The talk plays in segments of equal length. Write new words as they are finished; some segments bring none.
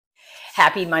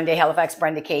Happy Monday, Halifax.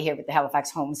 Brenda K here with the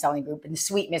Halifax Home Selling Group and the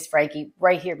sweet Miss Frankie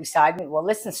right here beside me. Well,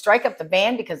 listen, strike up the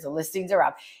band because the listings are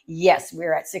up. Yes,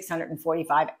 we're at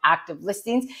 645 active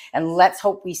listings, and let's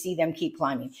hope we see them keep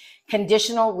climbing.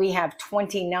 Conditional, we have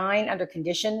 29 under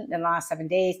condition in the last 7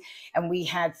 days, and we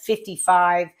had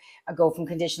 55 go from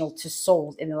conditional to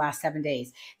sold in the last 7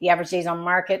 days. The average days on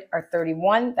market are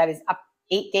 31. That is up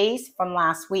 8 days from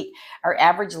last week. Our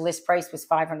average list price was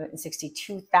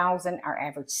 $562,000. Our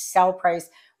average sell price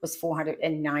was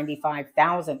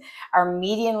 $495,000. Our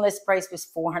median list price was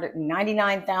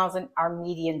 $499,000. Our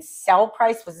median sell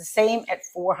price was the same at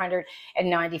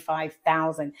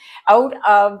 $495,000. Out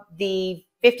of the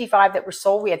 55 that were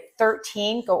sold, we had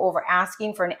 13 go over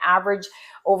asking for an average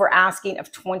over asking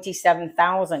of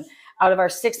 $27,000. Out of our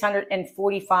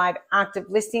 645 active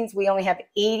listings, we only have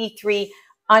 83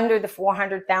 under the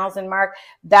 400,000 mark.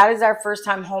 That is our first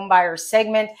time home buyer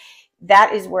segment.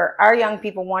 That is where our young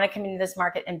people want to come into this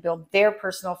market and build their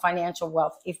personal financial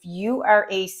wealth. If you are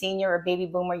a senior or baby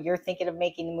boomer, you're thinking of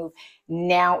making the move,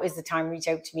 now is the time. Reach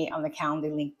out to me on the calendar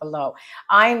link below.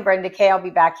 I'm Brenda K. I'll be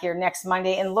back here next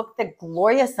Monday, and look, the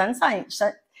glorious sunshine,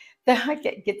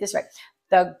 get this right,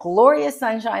 the glorious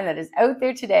sunshine that is out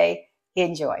there today.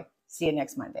 Enjoy. See you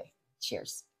next Monday.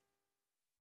 Cheers.